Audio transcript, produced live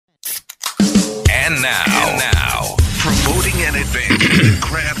And now, promoting and advancing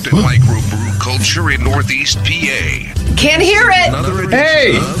craft and microbrew culture in Northeast PA. Can't hear it.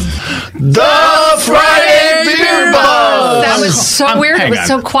 Hey! The Friday Beer Buzz! That was so weird. It was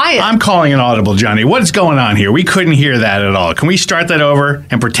so quiet. I'm calling an audible, Johnny. What's going on here? We couldn't hear that at all. Can we start that over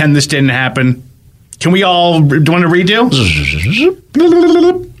and pretend this didn't happen? Can we all want to redo?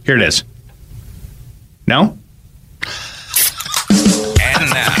 Here it is. No? And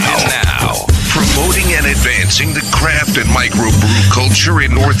now, promoting and advancing the craft and microbrew culture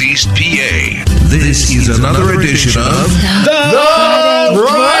in Northeast PA. This is another edition of The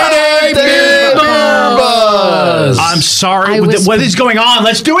Friday Beer Buzz! I'm sorry. What is going on?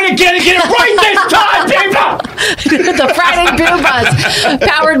 Let's do it again and get it right this time, people! The Friday Beer Buzz,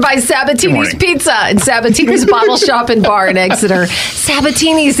 powered by Sabatini's Pizza and Sabatini's Bottle Shop and Bar in Exeter.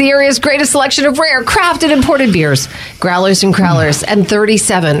 Sabatini's, the area's greatest selection of rare, crafted, imported beers, growlers and crowlers, and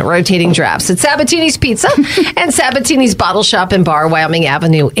 37 rotating drafts at Sabatini's Pizza and Sabatini's Bottle Shop and Bar, Wyoming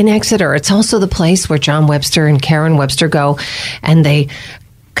Avenue in Exeter. It's also the place where John Webster and Karen Webster go, and they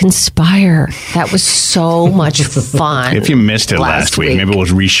conspire. That was so much fun. If you missed it last week, maybe we'll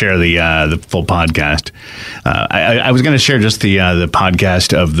reshare the full podcast. I was going to share just the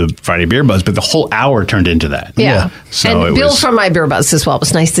podcast of the Friday Beer Buzz, but the whole hour turned into that. Yeah. So and Bill from My Beer Buzz as well. It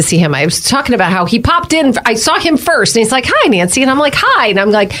was nice to see him. I was talking about how he popped in. I saw him first, and he's like, "Hi, Nancy," and I'm like, "Hi," and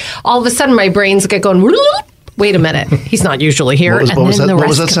I'm like, all of a sudden my brain's going, wait a minute, he's not usually here. What was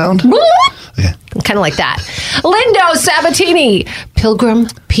that sound? Yeah. Kind of like that. Lindo Sabatini, Pilgrim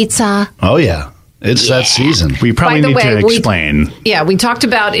Pizza. Oh, yeah. It's that season. We probably need to explain. We talked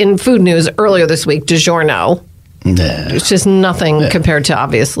about in food news earlier this week, DiGiorno. It's just nothing compared to,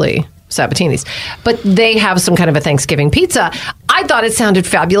 obviously, Sabatini's. But they have some kind of a Thanksgiving pizza. I thought it sounded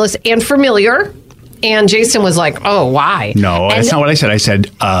fabulous and familiar. And Jason was like, "Oh, why?" No, that's not what I said. I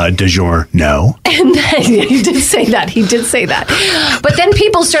said, DiGiorno. And then he did say that. But then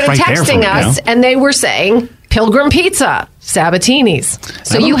people started texting us, and they were saying, Pilgrim Pizza, Sabatini's.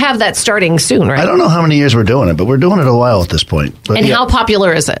 So you have that starting soon, right? I don't know how many years we're doing it, but we're doing it a while at this point. But and how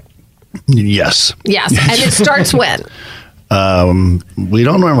popular is it? Yes. Yes. And it starts when? We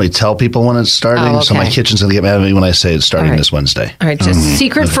don't normally tell people when it's starting, so my kitchen's going to get mad at me when I say it's starting this Wednesday. All right, just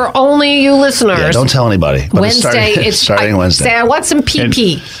secret for only you listeners. Yeah, don't tell anybody. But Wednesday, it's starting Wednesday. Say, I want some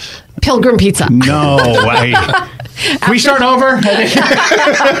PP. Pilgrim Pizza. No, can we start over?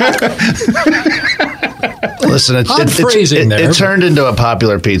 Listen, it turned into a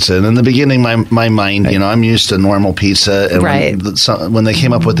popular pizza. And in the beginning, my mind, I'm used to normal pizza. And when they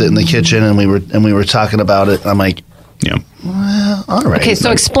came up with it in the kitchen and we were talking about it, I'm like, yeah. Well, all right. Okay, so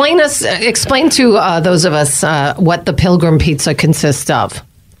explain to those of us what the Pilgrim Pizza consists of.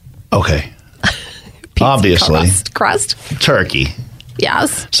 Okay. Obviously, crust, turkey.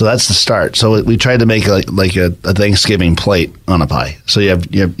 Yes. So that's the start. So we tried to make like a Thanksgiving plate on a pie. So you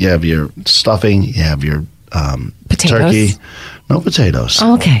have your stuffing, you have your potatoes. Turkey, no potatoes.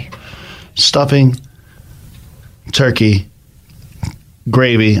 Oh, okay. Stuffing, turkey,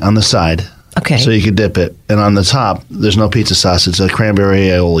 gravy on the side. Okay. So you could dip it, and on the top, there's no pizza sauce. It's a cranberry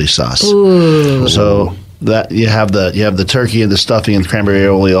aioli sauce. Ooh. So that you have the turkey and the stuffing and cranberry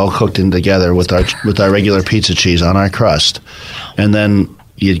aioli all cooked in together with our regular pizza cheese on our crust, and then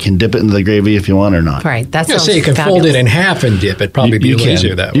you can dip it into the gravy if you want or not. Right. That's so you can fold it in half and dip it. Probably be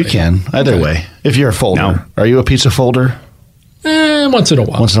easier that way. You can either way. If you're a folder, No. Are you a pizza folder? Once in a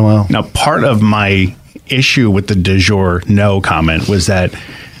while. Once in a while. Now, part of my issue with the DiGiorno comment was that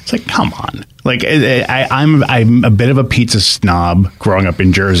it's like, come on. Like, I'm a bit of a pizza snob growing up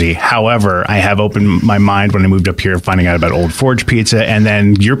in Jersey. However, I have opened my mind when I moved up here, finding out about Old Forge Pizza, and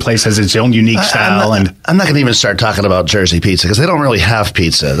then your place has its own unique style. I'm not going to even start talking about Jersey pizza because they don't really have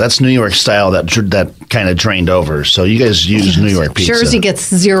pizza. That's New York style that kind of drained over. So you guys use New York pizza. Jersey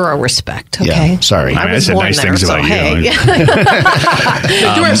gets zero respect. Okay, yeah, sorry. I said nice things about you. They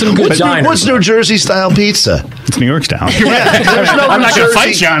do have some good diners. What's New Jersey style pizza? It's New York style. I'm not going to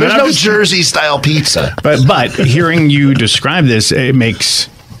fight you on it. There's no Jersey style pizza. But hearing you describe this, it makes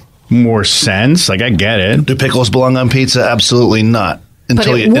more sense. Like, I get it. Do pickles belong on pizza? Absolutely not.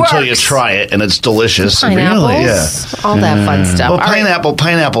 Until you try it and it's delicious. Pineapples, really? Yeah. All that fun stuff. Well,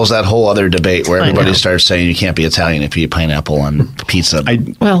 pineapple's that whole other debate where everybody starts saying you can't be Italian if you eat pineapple on pizza. I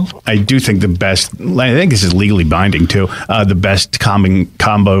do think the best, I think this is legally binding too, the best topping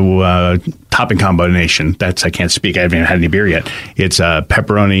combination, I can't speak, I haven't even had any beer yet. It's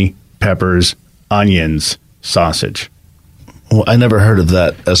pepperoni, peppers, onions, sausage. Well, I never heard of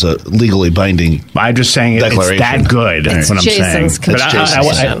that as a legally binding. I'm just saying it's that good. That's what I'm Jason's saying. But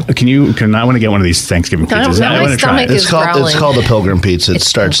I want to get one of these Thanksgiving pizzas. I want to try it. It's called the Pilgrim Pizza. It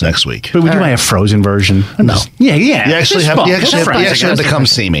starts next week. But would you buy a frozen version? No. Yeah. You actually have to come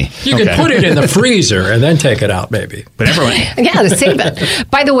see me. You can put it in the freezer and then take it out, maybe. But everyone, to save it.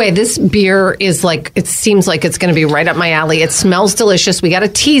 By the way, this beer is it seems like it's going to be right up my alley. It smells delicious. We got to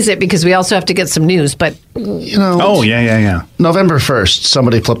tease it because we also have to get some news. But oh yeah. November 1st,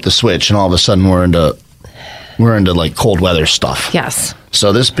 somebody flipped the switch, and all of a sudden we're into like cold weather stuff. Yes.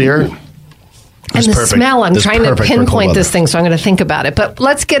 So this beer and the perfect. smell, I'm trying to pinpoint this thing, so I'm going to think about it. But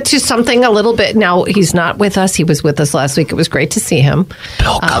let's get to something a little bit. Now, he's not with us. He was with us last week. It was great to see him.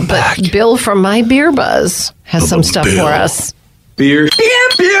 Bill, come back. But Bill from My Beer Buzz has some stuff for us. Beer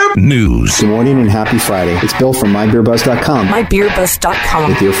news. Good morning and happy Friday. It's Bill from MyBeerBuzz.com. MyBeerBuzz.com.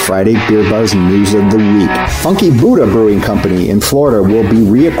 With your Friday Beer Buzz news of the week. Funky Buddha Brewing Company in Florida will be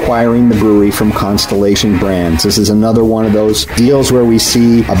reacquiring the brewery from Constellation Brands. This is another one of those deals where we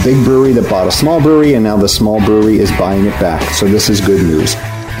see a big brewery that bought a small brewery, and now the small brewery is buying it back. So this is good news.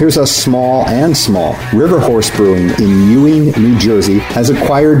 Here's a small. River Horse Brewing in Ewing, New Jersey has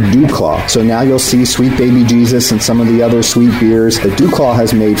acquired Dew Claw. So now you'll see Sweet Baby Jesus and some of the other sweet beers that Dew Claw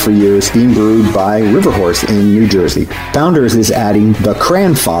has made for years being brewed by River Horse in New Jersey. Founders is adding the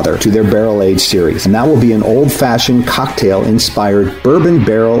Cranfather to their barrel-aged series, and that will be an old-fashioned cocktail-inspired bourbon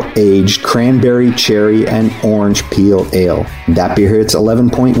barrel-aged cranberry, cherry, and orange peel ale. That beer hits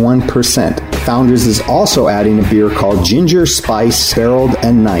 11.1%. Founders is also adding a beer called Ginger Spice Barreled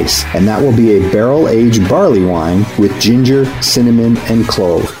and Nice, and that will be a barrel-aged barley wine with ginger, cinnamon, and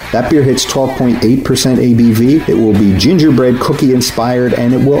clove. That beer hits 12.8% ABV. It will be gingerbread cookie inspired,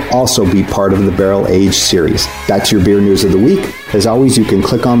 and it will also be part of the barrel-aged series. That's your beer news of the week. As always, you can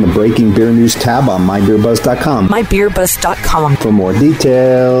click on the Breaking Beer News tab on MyBeerBuzz.com. MyBeerBuzz.com. For more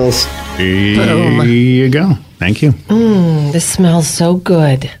details. Here you go. Thank you. This smells so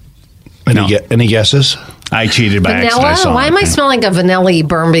good. Any guesses? I cheated by accident. I saw Why am I smelling a vanilla-y,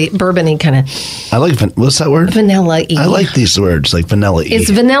 bourbon-y kind of? I like, what's that word? Vanilla-y. I like these words, like vanilla-y. It's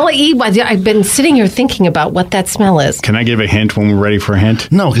vanilla-y. I've been sitting here thinking about what that smell is. Can I give a hint when we're ready for a hint?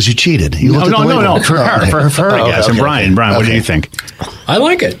 No, because you cheated. No. For her, I guess. And Brian, what do you think? I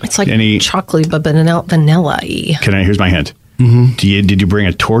like it. It's like chocolate, but vanilla-y. Here's my hint. Mm-hmm. Did you bring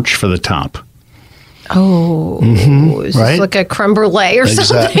a torch for the top? Oh, is this like a creme brulee or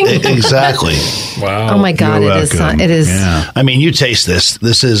something? Exactly. Wow. Oh my God, it is. Yeah. I mean, you taste this.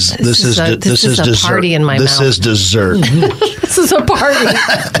 This is dessert. Party in my mouth. This is dessert. This is a party.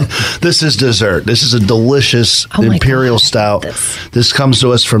 This is dessert. This is a delicious imperial stout. This comes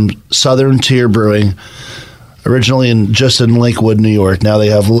to us from Southern Tier Brewing. Originally just in Lakewood, New York. Now they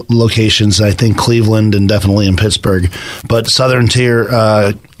have locations, I think, Cleveland and definitely in Pittsburgh. But Southern Tier,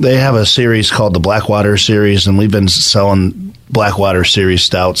 they have a series called the Blackwater Series, and we've been selling Blackwater Series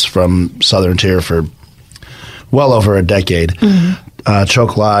stouts from Southern Tier for well over a decade. Mm-hmm.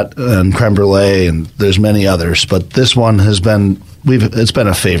 Chocolat and creme brulee, and there's many others. But this one it's been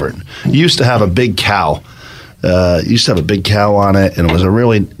a favorite. Used to have a big cow. On it, and it was a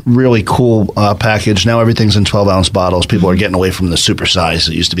really, really cool package. Now everything's in 12-ounce bottles. People are getting away from the super size.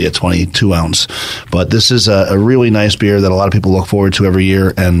 It used to be a 22-ounce. But this is a really nice beer that a lot of people look forward to every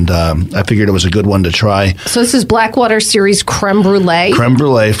year, and I figured it was a good one to try. So this is Blackwater Series Creme Brulee? Creme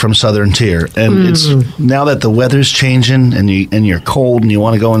Brulee from Southern Tier. And it's now that the weather's changing and you're cold and you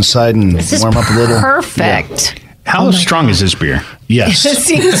want to go inside and warm up a little. Perfect. Yeah. How strong is this beer? Yes. It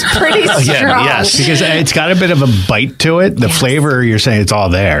seems pretty strong. Yes, because it's got a bit of a bite to it. The flavor, you're saying it's all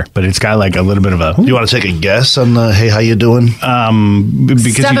there, but it's got like a little bit of a... You want to take a guess on the, hey, how you doing? Because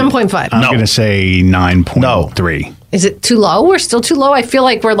 7.5. I'm going to say 9.3. No. Is it too low? We're still too low? I feel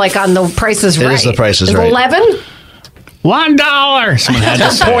like we're like on the Price is Right. It is the Price is Right. 11? $1. Someone had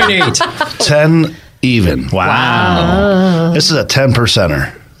to say. 10.8. 10 even. Wow. This is a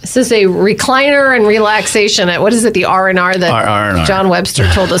 10%er. This is a recliner and relaxation at, what is it, the R&R that R&R. John Webster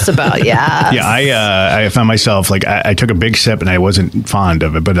told us about. Yeah. Yeah, I found myself, like, I took a big sip and I wasn't fond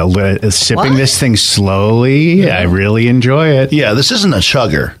of it, but sipping this thing slowly, I really enjoy it. Yeah, this isn't a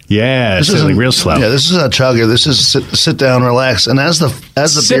chugger. Yeah, this is real slow. Yeah, this is a chugger. This is sit down, relax, and as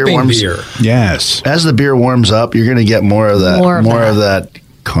the beer warms, yes, as the beer warms up, you're going to get more of that.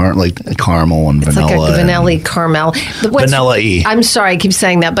 Like caramel and vanilla. It's like a vanilla caramel. Vanilla-y. I'm sorry, I keep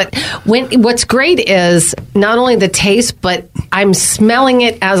saying that, but what's great is not only the taste, but I'm smelling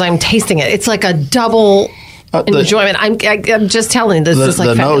it as I'm tasting it. It's like a double enjoyment. I'm just telling you, this is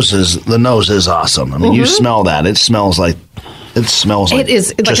like the nose is awesome. I mean, you smell that. It smells like It smells like it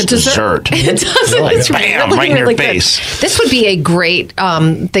is like just a dessert. It does. It's bam, really, right in your really good. face. This would be a great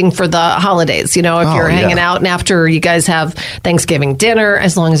thing for the holidays. You know, if you're hanging out and after you guys have Thanksgiving dinner,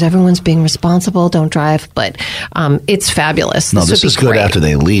 as long as everyone's being responsible, don't drive. But it's fabulous. No, this is good after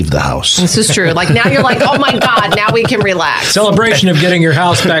they leave the house. This is true. Like now you're like, oh my God, now we can relax. Celebration of getting your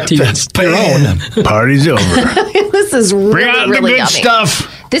house back to your own. Party's over. This is really, Bring out really the good yummy.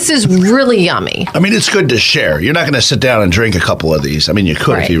 stuff. This is really yummy. I mean, it's good to share. You're not going to sit down and drink a couple of these. I mean, you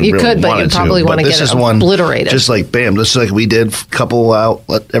could if you really could, but wanted you probably to. want to this get is it one obliterated. Just like, bam, this is like we did, couple out,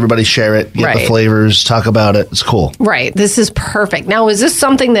 let everybody share it, get the flavors, talk about it. It's cool. Right. This is perfect. Now, is this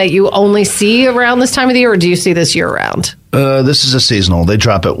something that you only see around this time of the year, or do you see this year-round? This is a seasonal. They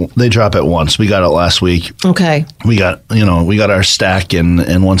drop it once. We got it last week. Okay. We got our stack,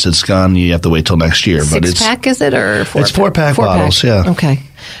 and once it's gone, you have to wait till next year. But it's 6-pack, is it, or 4-pack? It's 4-pack bottles. Yeah. Okay.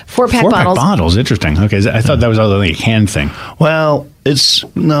 4-pack Four-pack bottles. Interesting. Okay, I thought that was only a can thing. Well, it's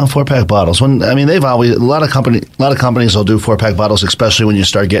 4-pack bottles. They've always a lot of companies will do 4-pack bottles, especially when you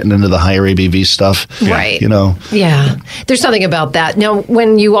start getting into the higher ABV stuff. Right. You know. Yeah. There's something about that. Now,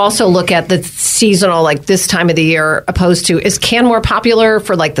 when you also look at the seasonal, like this time of the year, opposed to, is can more popular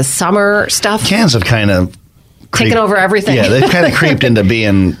for like the summer stuff? Cans have kind of taken over everything. Yeah, they've kind of creeped into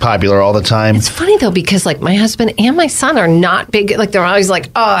being popular all the time. It's funny though, because like my husband and my son are not big. Like they're always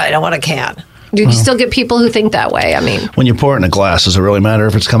like, oh, I don't want a can. Do you still get people who think that way? I mean, when you pour it in a glass, does it really matter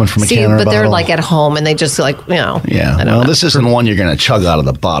if it's coming from a can or a bottle? But they're like at home and they just like, Yeah. I don't know. This isn't one you're going to chug out of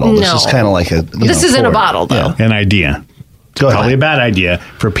the bottle. This is kind of like a. This isn't a bottle though. Yeah. An idea. Go ahead. Probably a bad idea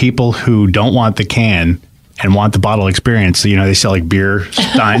for people who don't want the can and want the bottle experience. So, they sell like beer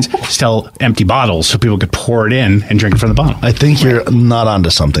steins, sell empty bottles so people could pour it in and drink it from the bottle. I think you're not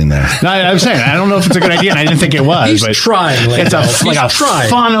onto something there. No, I'm saying I don't know if it's a good idea, and I didn't think it was. He's but trying. It's like a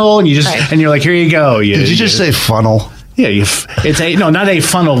funnel, and and you're like, here you go. Did you just say funnel? Yeah, not a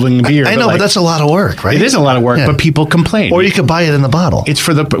funneling beer. I know, but that's a lot of work, right? It is a lot of work, but people complain. Or you could buy it in the bottle. It's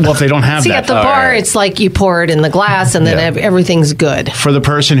for if they don't have See, that. at the bar, it's like you pour it in the glass and then everything's good. For the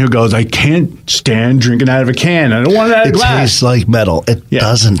person who goes, I can't stand drinking out of a can. I don't want it out of glass. It tastes like metal. It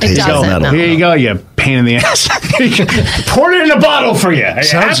doesn't taste like metal. No. Here you go, you pain in the ass. Pour it in a bottle for you. Are you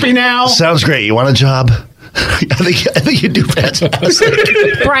happy now? Sounds great. You want a job? I think you do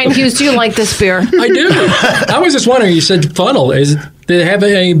fantastic. Brian Hughes, do you like this beer? I do. I was just wondering, you said funnel. Do they have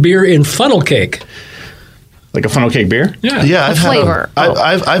a beer in funnel cake? Like a funnel cake beer? Yeah.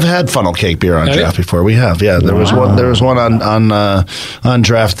 I've had funnel cake beer on draft before. We have. Yeah, there was one on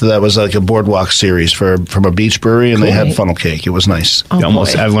draft that was like a boardwalk series from a beach brewery, and they had funnel cake. It was nice.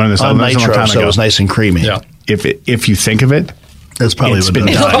 I've learned this on nitro, so it was nice and creamy. Yeah. If you think of it, it's probably been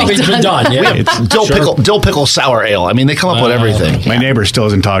done. Yeah. It's dill pickle sour ale. I mean, they come up with everything. My neighbor still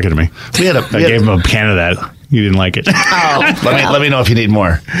isn't talking to me. I gave him a can of that. You didn't like it. Let me know if you need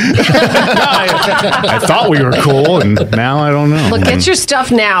more. I thought we were cool, and now I don't know. Look, get your stuff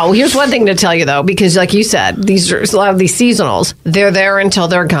now. Here's one thing to tell you, though, because like you said, a lot of these seasonals, they're there until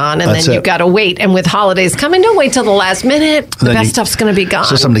they're gone, and then you've got to wait. And with holidays coming, don't wait till the last minute. The best stuff's going to be gone.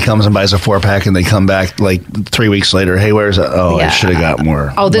 So somebody comes and buys a 4-pack, and they come back like 3 weeks later. Hey, where's it? Oh, I should have got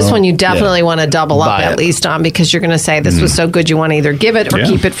more. Oh, this one you definitely want to double up at least on, because you're going to say this was so good you want to either give it or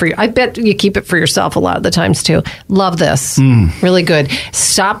keep it for you. I bet you keep it for yourself a lot of the times too. Love this. Really good.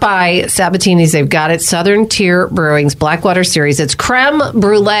 Stop by Sabatini's. They've got it. Southern Tier Brewing's Blackwater Series. It's creme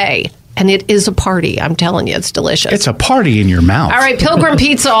brulee. And it is a party. I'm telling you, it's delicious. It's a party in your mouth. All right, Pilgrim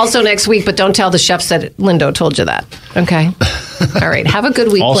Pizza also next week, but don't tell the chef said Lindo told you that. Okay? All right, have a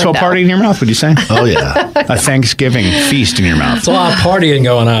good week, Also Lindo. a party in your mouth, would you say? Oh, yeah. A Thanksgiving feast in your mouth. It's a lot of partying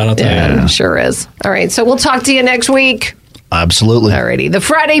going on, I'll tell you. Sure is. All right, so we'll talk to you next week. Absolutely. Alrighty. The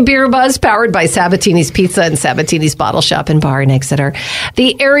Friday Beer Buzz, powered by Sabatini's Pizza and Sabatini's Bottle Shop and Bar in Exeter.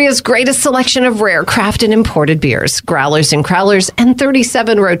 The area's greatest selection of rare craft and imported beers, growlers and crowlers, and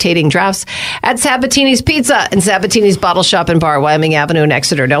 37 rotating drafts at Sabatini's Pizza and Sabatini's Bottle Shop and Bar, Wyoming Avenue in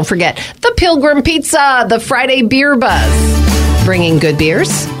Exeter. Don't forget the Pilgrim Pizza, the Friday Beer Buzz, bringing good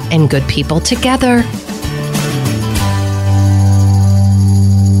beers and good people together.